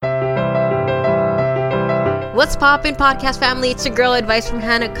What's poppin', podcast family? It's your girl Advice from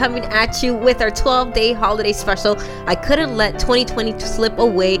Hannah coming at you with our 12-day holiday special. I couldn't let 2020 slip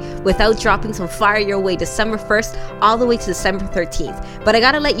away without dropping some fire your way December 1st all the way to December 13th. But I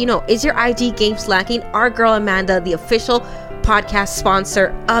gotta let you know, is your IG game slacking? Our girl Amanda, the official podcast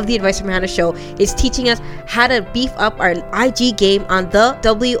sponsor of the Advice from Hannah show, is teaching us how to beef up our IG game on the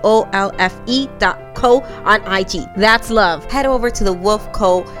wolfe.co on IG. That's love. Head over to the Wolf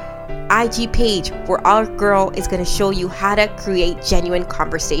Co IG page where our girl is going to show you how to create genuine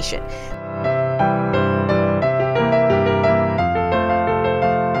conversation.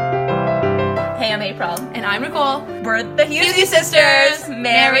 Hey, I'm April. And I'm Nicole. We're the Husey Sisters.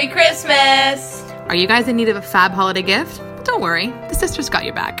 Merry Christmas. Are you guys in need of a fab holiday gift? Don't worry, the sisters got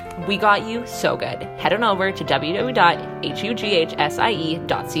your back. We got you so good. Head on over to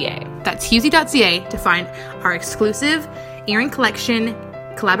www.hughsie.ca. That's Husey.ca to find our exclusive earring collection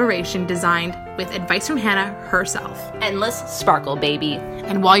collaboration designed with Advice from Hannah herself. Endless sparkle, baby.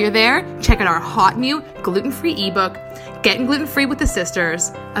 And while you're there, check out our hot new gluten-free ebook, Getting Gluten-Free with the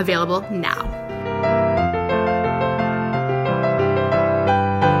Sisters, available now.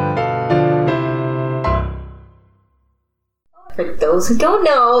 For those who don't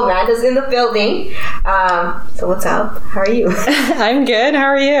know, Amanda's in the building. So what's up? How are you? I'm good. How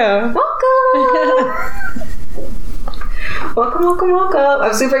are you? Welcome.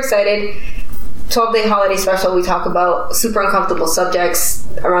 I'm super excited. 12-day holiday special. We talk about super uncomfortable subjects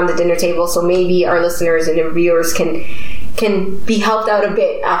around the dinner table, so maybe our listeners and viewers can be helped out a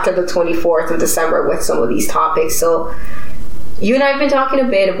bit after the 24th of December with some of these topics. So you and I have been talking a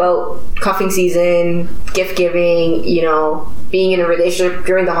bit about cuffing season, gift giving, being in a relationship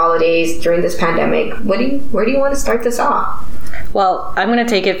during the holidays, during this pandemic. Where do you want to start this off? Well, I'm going to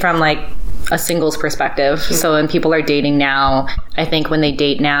take it from a singles perspective. Mm-hmm. So when people are dating now, I think when they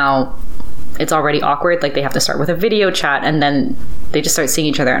date now, it's already awkward. They have to start with a video chat and then they just start seeing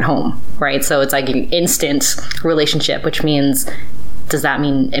each other at home, right? So it's like an instant relationship, which means, does that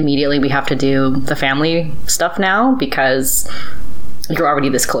mean immediately we have to do the family stuff now because you're already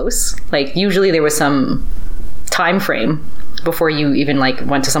this close? Usually there was some time frame before you even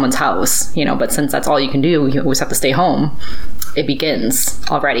went to someone's house, but since that's all you can do, you always have to stay home. It begins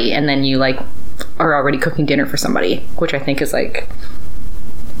already, and then you are already cooking dinner for somebody, which I think is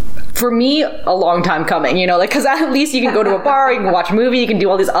for me a long time coming, because at least you can go to a bar, you can watch a movie, you can do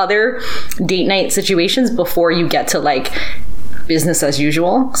all these other date night situations before you get to business as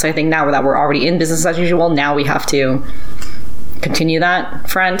usual. So I think now that we're already in business as usual, now we have to continue that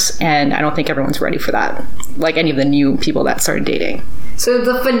front, and I don't think everyone's ready for that, any of the new people that started dating. So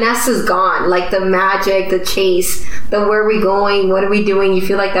the finesse is gone, the magic, the chase, the where are we going, what are we doing, you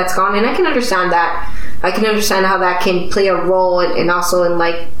feel like that's gone, and I can understand that. I can understand how that can play a role, and also in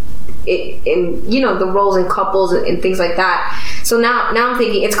the roles in couples and things like that. So now I'm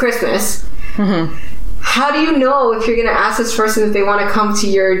thinking it's Christmas. Mm-hmm. How do you know if you're going to ask this person if they want to come to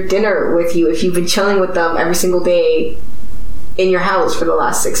your dinner with you, if you've been chilling with them every single day in your house for the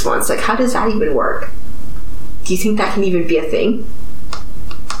last 6 months? How does that even work? Do you think that can even be a thing?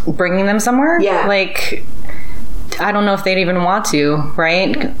 Bringing them somewhere? Yeah. I don't know if they'd even want to,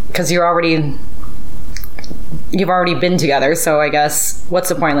 right? Because you've already been together, so I guess what's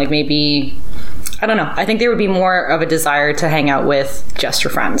the point? Maybe, I don't know. I think there would be more of a desire to hang out with just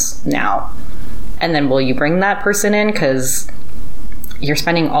your friends now. And then will you bring that person in? Because you're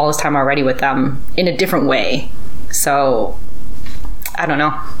spending all this time already with them in a different way. So I don't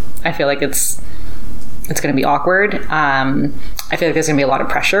know. I feel like it's going to be awkward. I feel like there's going to be a lot of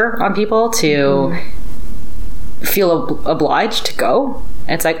pressure on people to feel obliged to go.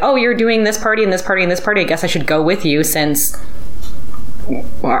 And it's oh, you're doing this party and this party and this party. I guess I should go with you since,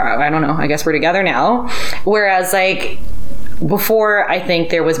 I don't know, I guess we're together now. Whereas before, I think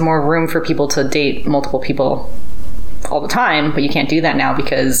there was more room for people to date multiple people all the time, but you can't do that now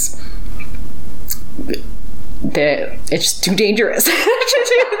because it's too dangerous to do that.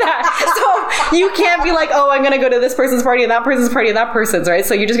 So you can't be oh, I'm going to go to this person's party and that person's party and that person's, right?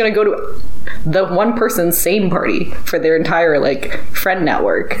 So you're just going to go to the one person's same party for their entire friend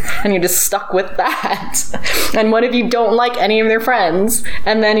network, and you're just stuck with that. And what if you don't like any of their friends,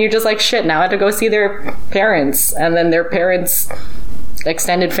 and then you're just shit, now I have to go see their parents, and then their parents'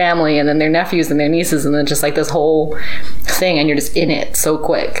 extended family, and then their nephews and their nieces, and then just this whole thing, and you're just in it so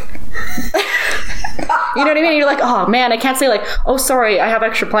quick. You know what I mean? You're oh man, I can't say oh sorry, I have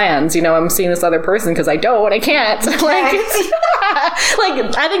extra plans, I'm seeing this other person because I can't.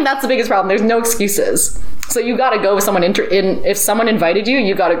 I think that's the biggest problem. There's no excuses. So you gotta go with someone if someone invited you,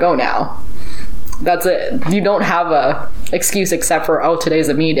 you gotta go now. That's it. You don't have a excuse except for, oh, today's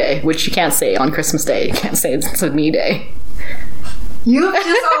a me day, which you can't say on Christmas Day. You can't say it's a me day. You've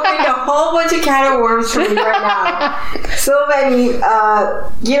just opened a whole bunch of can of worms for me right now. So many.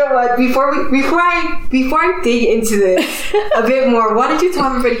 You know what? Before I dig into this a bit more, why don't you tell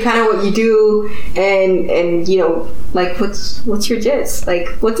everybody kind of what you do and you know, like what's your gist? Like,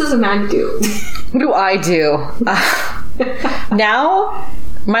 what does a man do? What do I do? Now,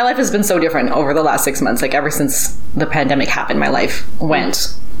 my life has been so different over the last 6 months. Like, ever since the pandemic happened, my life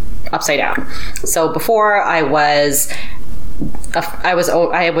went upside down. So before I was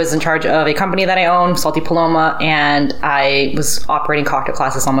in charge of a company that I own, Salty Paloma, and I was operating cocktail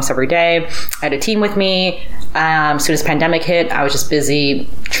classes almost every day. I had a team with me. As soon as pandemic hit, I was just busy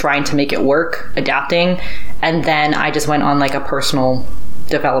trying to make it work, adapting. And then I just went on like a personal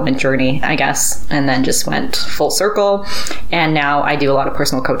development journey, I guess, and then just went full circle. And now I do a lot of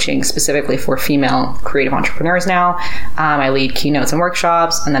personal coaching specifically for female creative entrepreneurs now. I lead keynotes and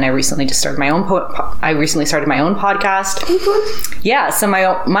workshops, and then I recently just started my own podcast. Yeah, so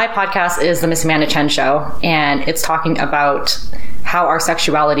my podcast is the Miss Amanda Chen Show, and it's talking about how our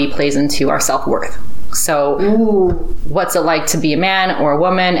sexuality plays into our self-worth. So what's it like to be a man or a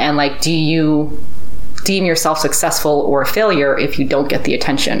woman, and like, do you deem yourself successful or a failure if you don't get the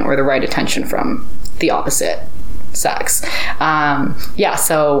attention or the right attention from the opposite sex? So I'm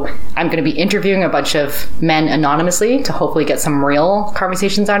going to be interviewing a bunch of men anonymously to hopefully get some real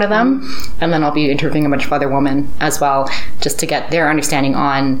conversations out of them. And then I'll be interviewing a bunch of other women as well, just to get their understanding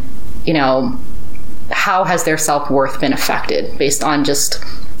on, you know, how has their self-worth been affected based on just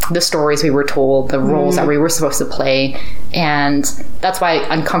the stories we were told, the roles that we were supposed to play. And that's why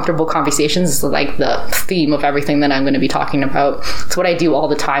uncomfortable conversations is like the theme of everything that I'm going to be talking about. It's what I do all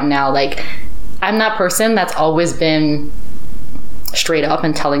the time now. Like, I'm that person that's always been straight up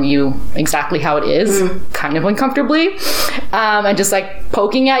and telling you exactly how it is, kind of uncomfortably, and just like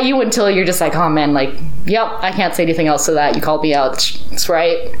poking at you until you're just like, oh man, like, yep, I can't say anything else to that. You called me out. That's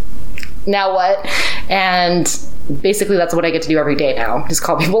right. Now what? And basically that's what I get to do every day now, just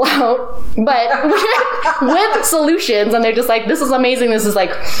call people out, but with solutions. And they're just like, this is amazing, this is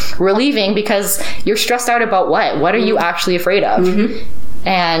like relieving, because you're stressed out about what are you actually afraid of?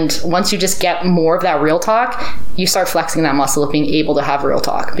 And once you just get more of that real talk, you start flexing that muscle of being able to have real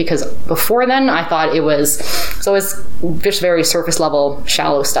talk. Because before then, I thought it's just very surface level,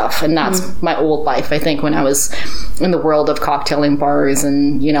 shallow stuff. And that's my old life. I think when I was in the world of cocktailing bars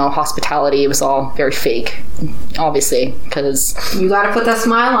and, you know, hospitality, it was all very fake, obviously, because you got to put that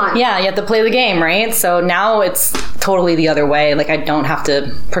smile on. Yeah, you have to play the game, right? So now it's totally the other way. Like, I don't have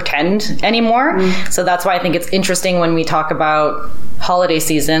to pretend anymore. So that's why I think it's interesting when we talk about holiday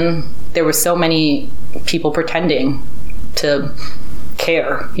season. There were so many people pretending to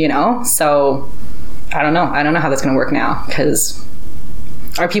care, you know? So I don't know how that's going to work now, because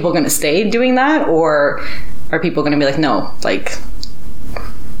are people going to stay doing that, or are people going to be like, no, like,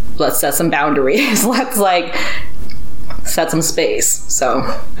 let's set some boundaries. Let's like set some space. So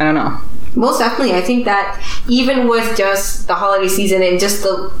I don't know. Most definitely. I think that even with just the holiday season and just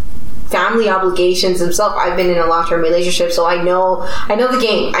the family obligations themselves, I've been in a long-term relationship, so I know the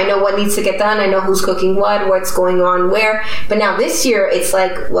game. I know what needs to get done. I know who's cooking what's going on where. But now this year, it's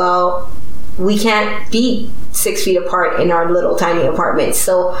like, well, we can't be 6 feet apart in our little tiny apartment.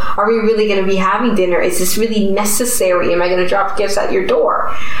 So are we really going to be having dinner? Is this really necessary? Am I going to drop gifts at your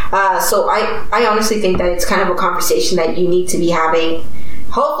door? So I honestly think that it's kind of a conversation that you need to be having.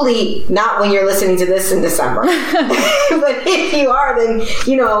 Hopefully not when you're listening to this in December. But if you are, then,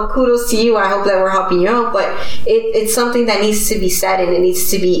 you know, kudos to you. I hope that we're helping you out. But it's something that needs to be said, and it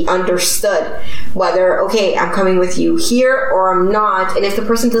needs to be understood. Whether, okay, I'm coming with you here or I'm not. And if the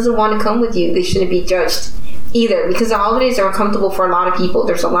person doesn't want to come with you, they shouldn't be judged either, because the holidays are uncomfortable for a lot of people.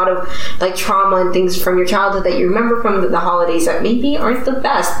 There's a lot of like trauma and things from your childhood that you remember from the holidays that maybe aren't the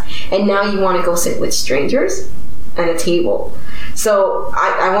best. And now you want to go sit with strangers at a table. So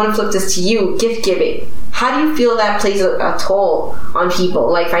I want to flip this to you, gift giving. How do you feel that plays a toll on people,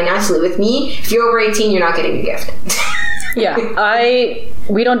 like financially? With me, if you're over 18, you're not getting a gift. Yeah,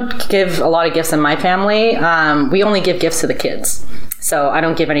 we don't give a lot of gifts in my family. We only give gifts to the kids. So I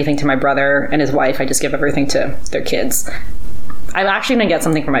don't give anything to my brother and his wife. I just give everything to their kids. I'm actually going to get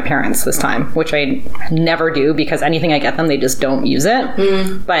something for my parents this time, which I never do, because anything I get them, they just don't use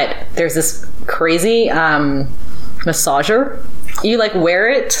it. But there's this crazy massager. You like wear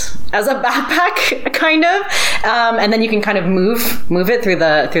it as a backpack, kind of, and then you can kind of move it through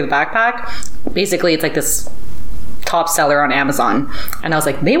the backpack. Basically, it's like this top seller on Amazon. And I was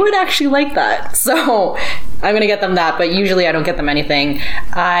like, they would actually like that. So I'm going to get them that, but usually I don't get them anything.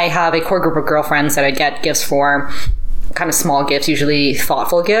 I have a core group of girlfriends that I get gifts for, kind of small gifts, usually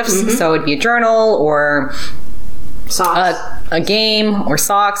thoughtful gifts. So it'd be a journal or Socks. a game or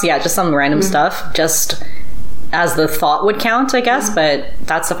socks. Yeah, just some random stuff, just as the thought would count, I guess. But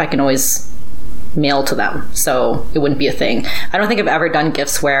that stuff I can always mail to them, so it wouldn't be a thing. I don't think I've ever done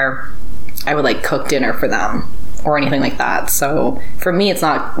gifts where I would like cook dinner for them or anything like that. So for me, it's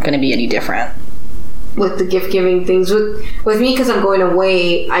not going to be any different. With the gift giving things with me, because I'm going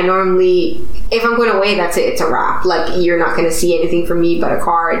away, I normally, if I'm going away, that's it, it's a wrap. Like, you're not going to see anything from me but a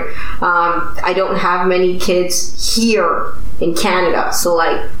card. I don't have many kids here in Canada, so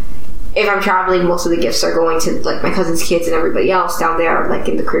like if I'm traveling, most of the gifts are going to like my cousin's kids and everybody else down there, like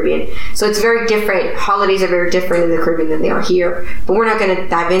in the Caribbean. So it's very different. Holidays are very different in the Caribbean than they are here, but we're not going to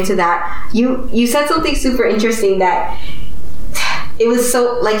dive into that. You said something super interesting that it was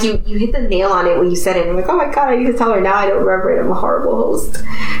so, like, you hit the nail on it when you said it. I'm like, oh my God, I need to tell her now. I don't remember it. I'm a horrible host.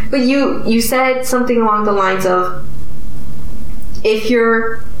 But you said something along the lines of, if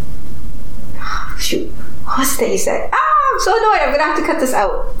you're, shoot, what was that you said? I'm so annoyed. I'm going to have to cut this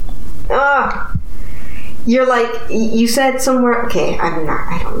out. You're like, you said somewhere, okay, I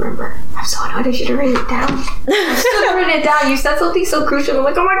don't remember. I'm so annoyed. I should have written it down. I should have written it down. You said something so crucial. I'm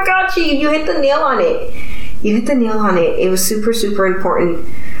like, oh my God, you hit the nail on it. You hit the nail on it. It was super, super important.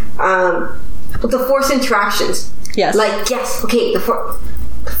 But the forced interactions. Yes. Like, yes, okay, the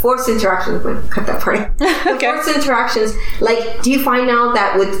forced interactions. I'm going to cut that part. The Okay. forced interactions. Like, do you find now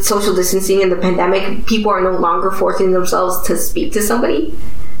that with social distancing and the pandemic, people are no longer forcing themselves to speak to somebody?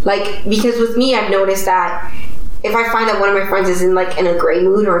 Like, because with me, I've noticed that if I find that one of my friends is in a gray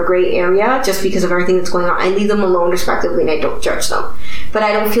mood or a gray area, just because of everything that's going on, I leave them alone respectively and I don't judge them. But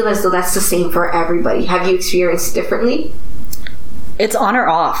I don't feel as though that's the same for everybody. Have you experienced differently? It's on or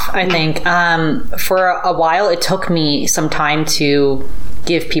off, I think. For a while, it took me some time to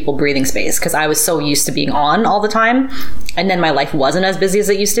give people breathing space because I was so used to being on all the time. And then my life wasn't as busy as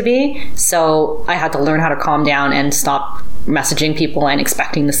it used to be. So I had to learn how to calm down and stop messaging people and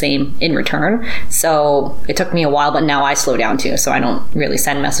expecting the same in return. So it took me a while, but now I slow down too. So I don't really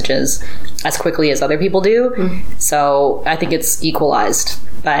send messages as quickly as other people do. So I think it's equalized.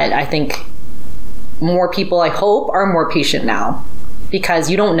 But I think more people, I hope, are more patient now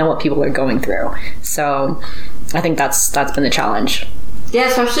because you don't know what people are going through. So I think that's been the challenge. Yeah,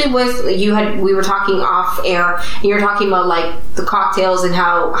 especially with we were talking off air, and you were talking about like the cocktails and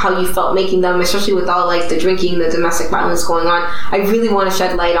how you felt making them, especially with all like the drinking, the domestic violence going on. I really want to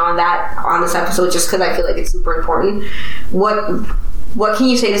shed light on that on this episode just because I feel like it's super important. What can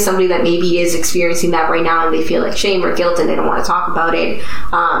you say to somebody that maybe is experiencing that right now and they feel like shame or guilt and they don't want to talk about it?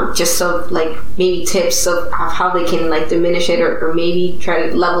 Just so like maybe tips of how they can like diminish it or maybe try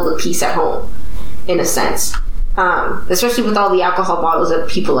to level the peace at home in a sense. Especially with all the alcohol bottles that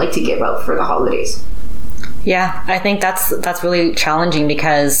people like to give out for the holidays. Yeah, I think that's really challenging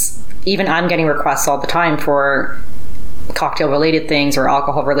because even I'm getting requests all the time for cocktail related things or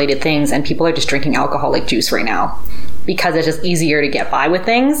alcohol related things, and people are just drinking alcoholic juice right now because it's just easier to get by with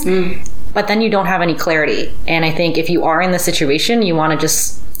things. But then you don't have any clarity. And I think if you are in the situation, you want to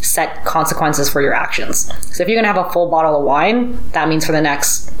just set consequences for your actions. So if you're going to have a full bottle of wine, that means for the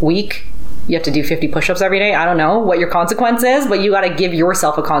next week you have to do 50 push-ups every day. I don't know what your consequence is, but you got to give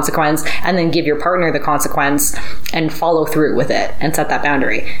yourself a consequence and then give your partner the consequence and follow through with it and set that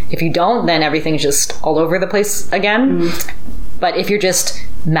boundary. If you don't, then everything's just all over the place again. But if you're just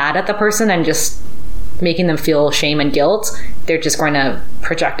mad at the person and just making them feel shame and guilt, they're just going to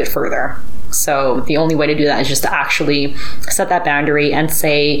project it further. So the only way to do that is just to actually set that boundary and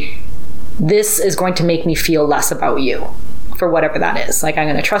say, this is going to make me feel less about you. For whatever that is. Like, I'm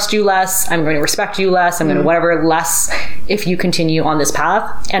going to trust you less, I'm going to respect you less, I'm going to whatever less if you continue on this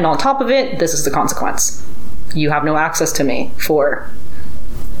path. And on top of it, this is the consequence. You have no access to me for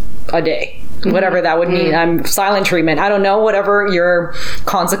a day. Whatever that would mean. I'm silent treatment. I don't know, whatever your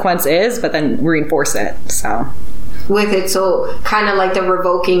consequence is, but then reinforce it. So with it, so kind of like the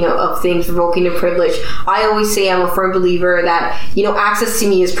revoking of things, revoking the privilege. I always say I'm a firm believer that, access to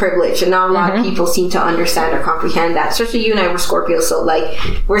me is privilege, and not a lot of people seem to understand or comprehend that, especially you and I were Scorpio, so like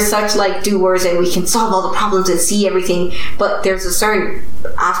we're such like doers and we can solve all the problems and see everything, but there's a certain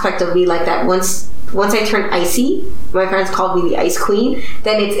aspect of me like that once I turn icy, my friends called me the ice queen,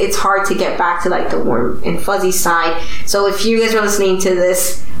 then it's hard to get back to like the warm and fuzzy side. So if you guys are listening to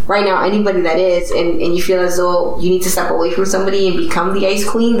this, right now, anybody that is, and you feel as though you need to step away from somebody and become the ice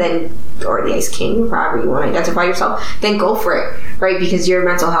queen, then, or the ice king, however you want to identify yourself, then go for it, right? Because your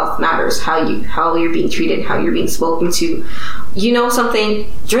mental health matters. How you're being treated, how you're being spoken to. You know something,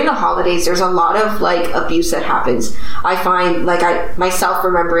 during the holidays, there's a lot of like abuse that happens. I find, like, I myself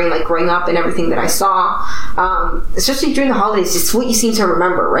remembering, like, growing up and everything that I saw, especially during the holidays, it's what you seem to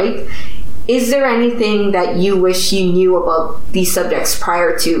remember, right? Is there anything that you wish you knew about these subjects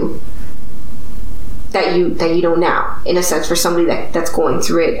prior to that you know now, in a sense, for somebody that's going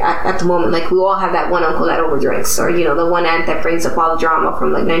through it at the moment? Like, we all have that one uncle that overdrinks, or, you know, the one aunt that brings up all the drama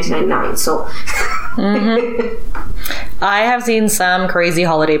from like 1999. So I have seen some crazy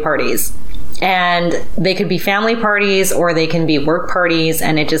holiday parties, and they could be family parties or they can be work parties,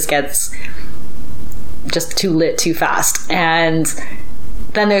 and it just gets just too lit too fast. And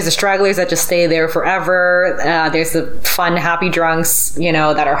then there's the stragglers that just stay there forever. There's the fun, happy drunks, you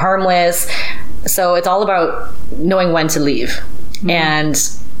know, that are harmless. So it's all about knowing when to leave and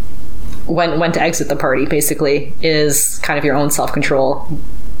when to exit the party, basically, is kind of your own self-control.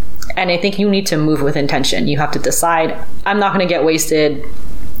 And I think you need to move with intention. You have to decide, I'm not going to get wasted,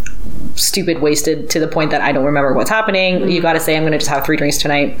 stupid wasted to the point that I don't remember what's happening. You got to say, I'm going to just have 3 drinks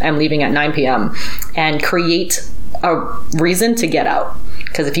tonight. I'm leaving at 9 p.m. and create a reason to get out.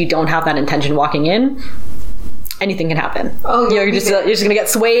 Because if you don't have that intention walking in, anything can happen. Oh, you're just going to get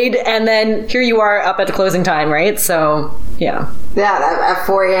swayed, and then here you are up at the closing time, right? So, yeah. Yeah, at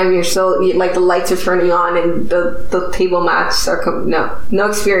 4 a.m. you're still, like, the lights are turning on and the table mats are no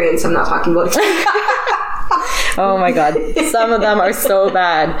experience. I'm not talking about experience. Oh my God. Some of them are so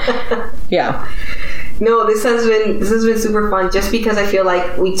bad. Yeah. No, this has been super fun, just because I feel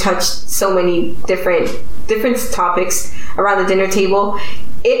like we touched so many different topics around the dinner table.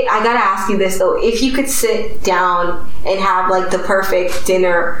 I gotta ask you this though, if you could sit down and have like the perfect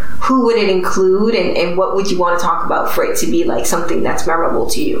dinner, who would it include, and what would you want to talk about for it to be like something that's memorable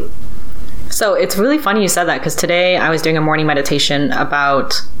to you? So it's really funny you said that, because today I was doing a morning meditation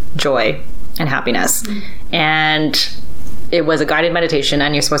about joy and happiness. And it was a guided meditation,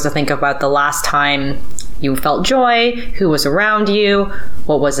 and you're supposed to think about the last time you felt joy, who was around you,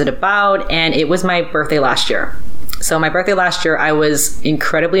 what was it about, and it was my birthday last year. So my birthday last year, I was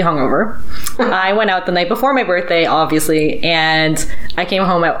incredibly hungover. I went out the night before my birthday, obviously, and I came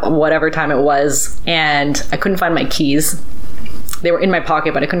home at whatever time it was, and I couldn't find my keys. They were in my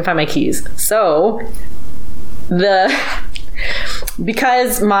pocket, but I couldn't find my keys. So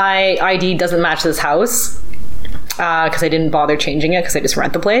because my ID doesn't match this house, because I didn't bother changing it because I just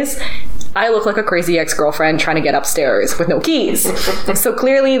rent the place, I look like a crazy ex-girlfriend trying to get upstairs with no keys. So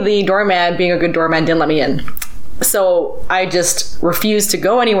clearly the doorman, being a good doorman, didn't let me in. So I just refused to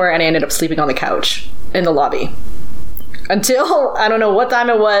go anywhere, and I ended up sleeping on the couch in the lobby. Until, I don't know what time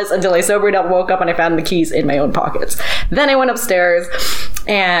it was, until I sobered up, woke up, and I found the keys in my own pockets. Then I went upstairs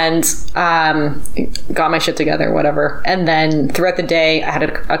and got my shit together, whatever. And then throughout the day, I had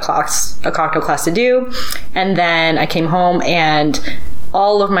a cocktail class to do. And then I came home, and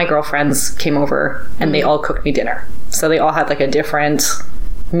all of my girlfriends came over, and they all cooked me dinner. So they all had like a different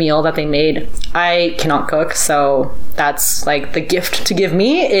meal that they made. I cannot cook, so that's like the gift to give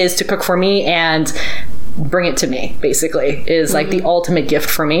me, is to cook for me and bring it to me, basically, is like the ultimate gift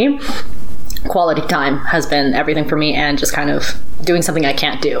for me. Quality time has been everything for me, and just kind of doing something I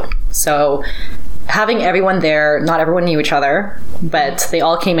can't do. So having everyone there, not everyone knew each other, but they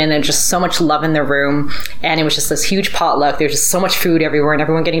all came in, and just so much love in their room, and it was just this huge potluck. There's just so much food everywhere, and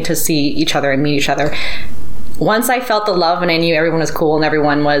everyone getting to see each other and meet each other. Once I felt the love and I knew everyone was cool and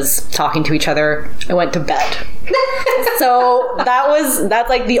everyone was talking to each other, I went to bed. So that's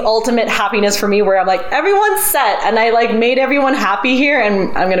like the ultimate happiness for me, where I'm like, everyone's set, and I like made everyone happy here,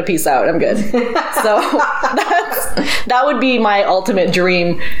 and I'm gonna peace out. I'm good. So that would be my ultimate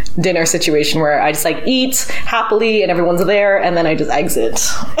dream dinner situation, where I just like eat happily and everyone's there, and then I just exit.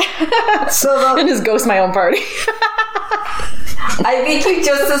 And just ghost my own party. I think you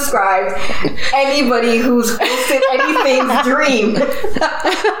just described anybody who's hosted anything's dream.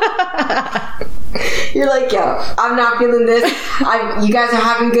 You're like, yo, I'm not feeling this. You guys are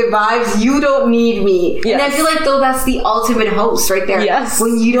having good vibes. You don't need me. Yes. And I feel like, though, that's the ultimate host right there. Yes.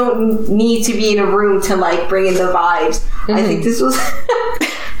 When you don't need to be in a room to like bring in the vibes. I think this was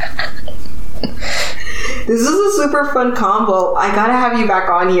this is a super fun combo. I gotta have you back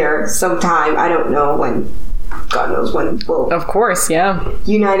on here sometime. I don't know when God knows when we'll Of course, yeah.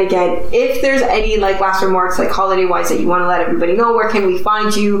 unite again. If there's any like last remarks, like holiday wise, that you want to let everybody know, where can we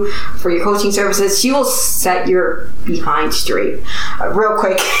find you for your coaching services? She will set your behind straight. Real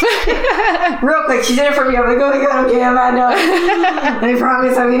quick. She did it for me. I'm like, oh my god, okay, Amanda. I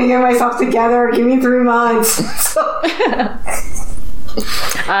promise I'm gonna get myself together. Give me 3 months.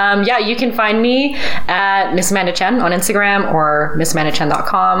 Yeah, you can find me at Miss Amanda Chen on Instagram or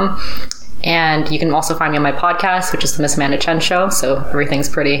missamandachen.com. And you can also find me on my podcast, which is the Miss Amanda Chen Show. So everything's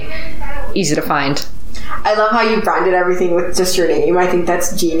pretty easy to find. I love how you branded everything with just your name. I think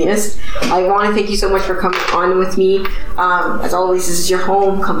that's genius. I want to thank you so much for coming on with me. As always, this is your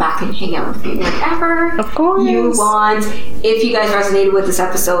home. Come back and hang out with me whenever Of course. you want. If you guys resonated with this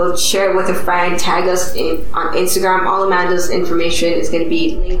episode, share it with a friend. Tag us on Instagram. All Amanda's information is going to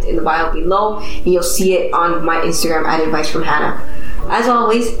be linked in the bio below. And you'll see it on my Instagram at Advice from Hannah. As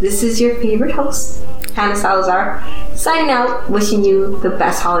always, this is your favorite host, Hannah Salazar, signing out, wishing you the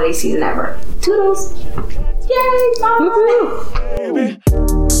best holiday season ever. Toodles! Yay! Bye! Woo-hoo.